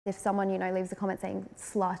If someone, leaves a comment saying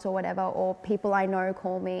slut or whatever, or people I know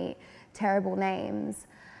call me terrible names,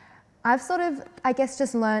 I've sort of, I guess,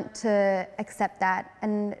 just learnt to accept that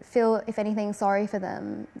and feel, if anything, sorry for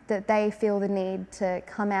them, that they feel the need to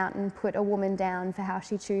come out and put a woman down for how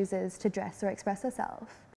she chooses to dress or express herself.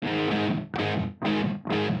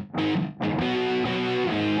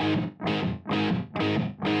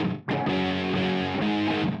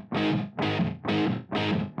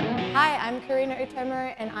 Hi, I'm Karina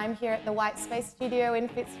Utomo and I'm here at the White Space Studio in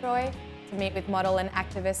Fitzroy to meet with model and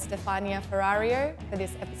activist Stefania Ferrario for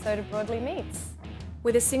this episode of Broadly Meets.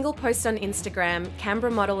 With a single post on Instagram,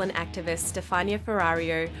 Canberra model and activist Stefania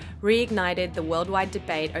Ferrario reignited the worldwide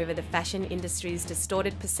debate over the fashion industry's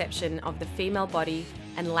distorted perception of the female body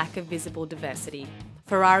and lack of visible diversity.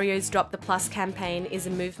 Ferrario's Drop the Plus campaign is a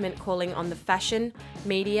movement calling on the fashion,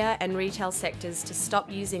 media and retail sectors to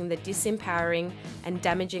stop using the disempowering and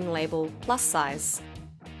damaging label plus size.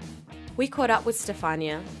 We caught up with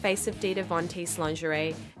Stefania, face of Dita Von Teese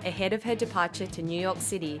lingerie, ahead of her departure to New York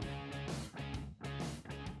City.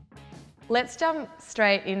 Let's jump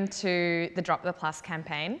straight into the Drop the Plus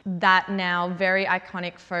campaign. That now very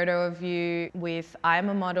iconic photo of you with I'm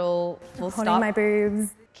a model, full stop. Holding my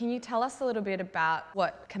boobs. Can you tell us a little bit about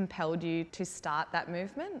what compelled you to start that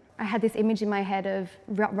movement? I had this image in my head of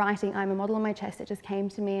writing I'm a model on my chest. It just came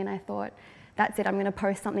to me and I thought, that's it, I'm going to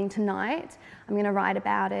post something tonight. I'm going to write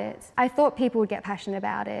about it. I thought people would get passionate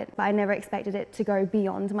about it, but I never expected it to go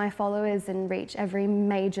beyond my followers and reach every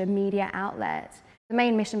major media outlet. The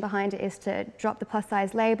main mission behind it is to drop the plus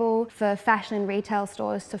size label, for fashion and retail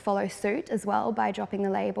stores to follow suit as well by dropping the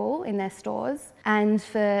label in their stores, and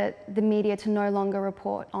for the media to no longer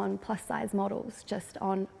report on plus size models, just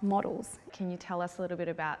on models. Can you tell us a little bit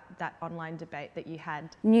about that online debate that you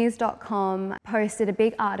had? News.com posted a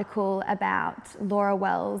big article about Laura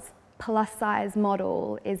Wells' plus size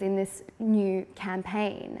model is in this new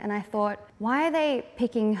campaign, and I thought, why are they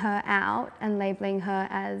picking her out and labeling her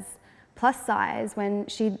as plus size when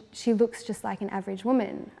she looks just like an average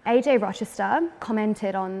woman? AJ Rochester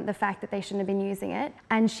commented on the fact that they shouldn't have been using it,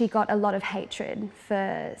 and she got a lot of hatred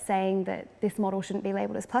for saying that this model shouldn't be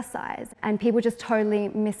labelled as plus size. And people just totally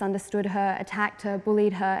misunderstood her, attacked her,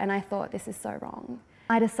 bullied her, and I thought, this is so wrong.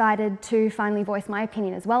 I decided to finally voice my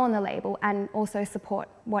opinion as well on the label and also support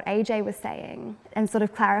what AJ was saying and sort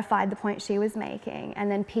of clarified the point she was making,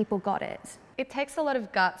 and then people got it. It takes a lot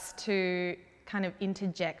of guts to kind of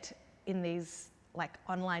interject in these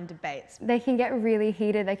online debates. They can get really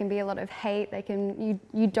heated, there can be a lot of hate,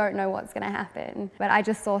 you don't know what's going to happen. But I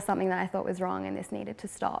just saw something that I thought was wrong and this needed to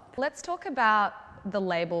stop. Let's talk about the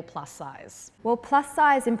label plus size. Well, plus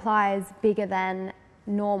size implies bigger than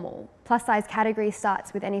normal. Plus size category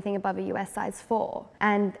starts with anything above a US size 4,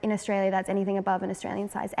 and in Australia that's anything above an Australian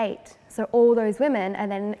size 8. So all those women are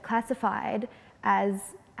then classified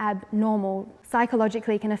as abnormal.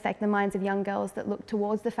 Psychologically can affect the minds of young girls that look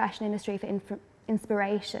towards the fashion industry for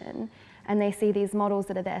inspiration, and they see these models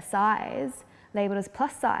that are their size labelled as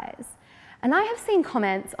plus size. And I have seen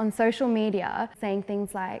comments on social media saying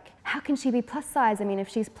things like, how can she be plus size? I mean, if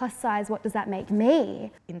she's plus size, what does that make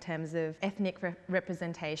me? In terms of ethnic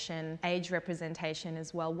representation, age representation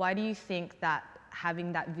as well, why do you think that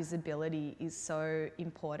having that visibility is so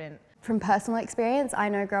important? From personal experience, I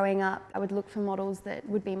know growing up, I would look for models that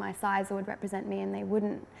would be my size or would represent me, and they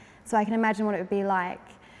wouldn't. So I can imagine what it would be like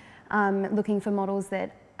looking for models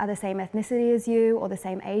that are the same ethnicity as you or the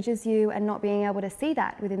same age as you, and not being able to see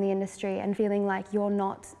that within the industry and feeling like you're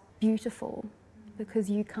not beautiful because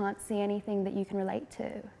you can't see anything that you can relate to.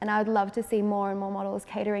 And I would love to see more and more models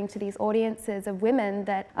catering to these audiences of women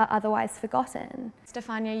that are otherwise forgotten.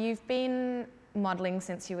 Stefania, you've been modelling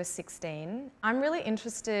since you were 16. I'm really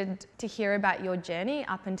interested to hear about your journey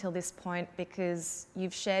up until this point, because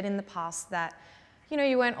you've shared in the past that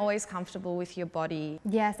you weren't always comfortable with your body.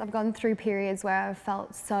 Yes, I've gone through periods where I've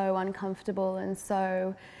felt so uncomfortable and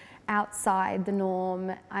so outside the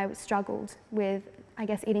norm. I struggled with, I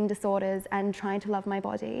guess, eating disorders and trying to love my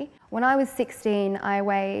body. When I was 16, I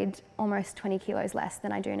weighed almost 20 kilos less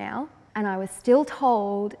than I do now, and I was still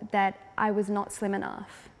told that I was not slim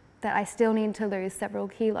enough, that I still need to lose several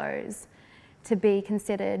kilos to be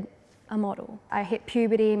considered a model. I hit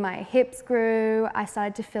puberty, my hips grew, I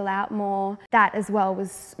started to fill out more. That as well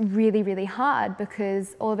was really, really hard,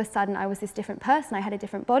 because all of a sudden I was this different person, I had a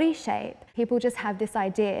different body shape. People just have this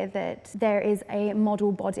idea that there is a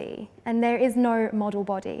model body, and there is no model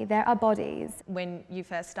body, there are bodies. When you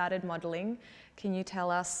first started modelling, can you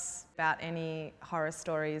tell us about any horror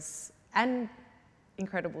stories and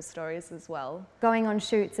incredible stories as well? Going on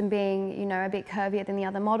shoots and being, a bit curvier than the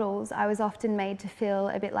other models, I was often made to feel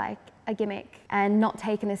a bit like a gimmick and not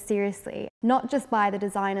taken as seriously, not just by the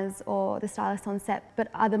designers or the stylists on set, but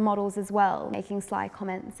other models as well, making sly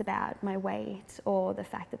comments about my weight or the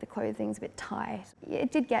fact that the clothing's a bit tight.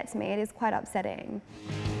 It did get to me, it is quite upsetting.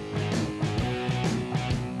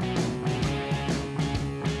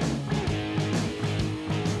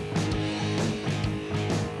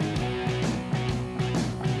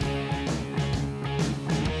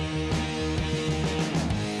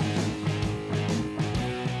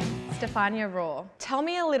 Stefania Raw, tell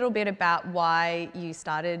me a little bit about why you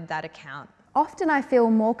started that account. Often I feel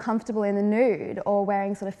more comfortable in the nude or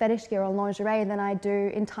wearing sort of fetish gear or lingerie than I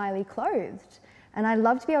do entirely clothed. And I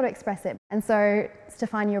love to be able to express it. And so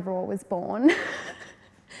Stefania Raw was born.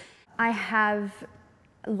 I have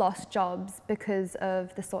lost jobs because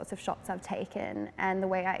of the sorts of shots I've taken and the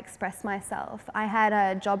way I express myself. I had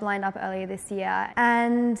a job lined up earlier this year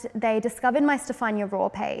and they discovered my Stefania Raw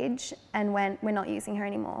page and went, we're not using her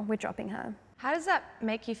anymore, we're dropping her. How does that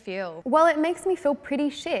make you feel? Well, it makes me feel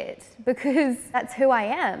pretty shit because that's who I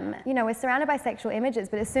am. You know, we're surrounded by sexual images,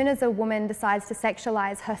 but as soon as a woman decides to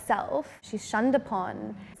sexualize herself, she's shunned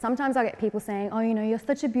upon. Sometimes I get people saying, oh, you know, you're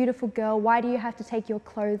such a beautiful girl, why do you have to take your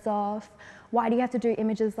clothes off? Why do you have to do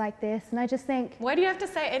images like this? And I just think... Why do you have to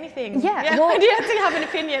say anything? Yeah, well, why do you have to have an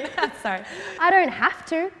opinion? Sorry. I don't have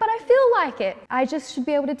to, but I feel like it. I just should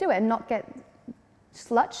be able to do it and not get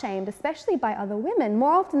slut-shamed, especially by other women.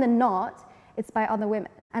 More often than not, it's by other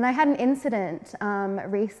women. And I had an incident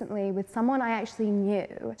recently with someone I actually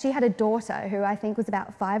knew. She had a daughter who I think was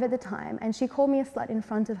about 5 at the time, and she called me a slut in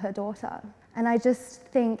front of her daughter. And I just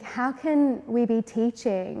think, how can we be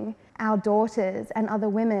teaching our daughters and other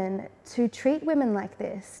women to treat women like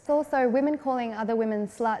this? It's also women calling other women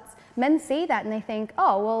sluts. Men see that and they think,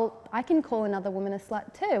 oh, well, I can call another woman a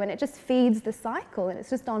slut too. And it just feeds the cycle and it's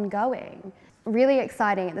just ongoing. Really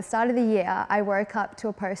exciting. At the start of the year, I woke up to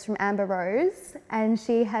a post from Amber Rose and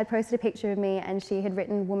she had posted a picture of me and she had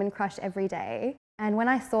written "Woman Crush every day." And when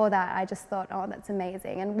I saw that, I just thought, oh, that's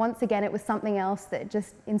amazing. And once again, it was something else that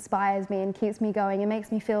just inspires me and keeps me going and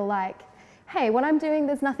makes me feel like, hey, what I'm doing,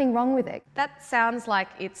 there's nothing wrong with it. That sounds like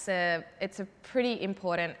it's a pretty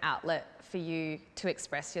important outlet for you to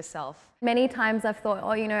express yourself. Many times I've thought,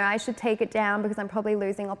 oh, you know, I should take it down because I'm probably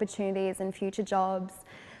losing opportunities and future jobs.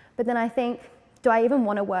 But then I think, do I even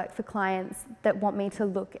want to work for clients that want me to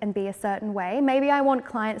look and be a certain way? Maybe I want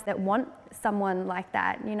clients that want someone like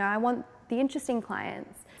that. You know, I want the interesting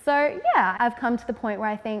clients. So yeah, I've come to the point where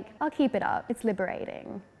I think, I'll keep it up. It's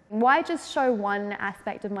liberating. Why just show one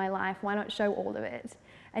aspect of my life? Why not show all of it?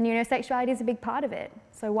 And you know, sexuality is a big part of it.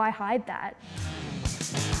 So why hide that?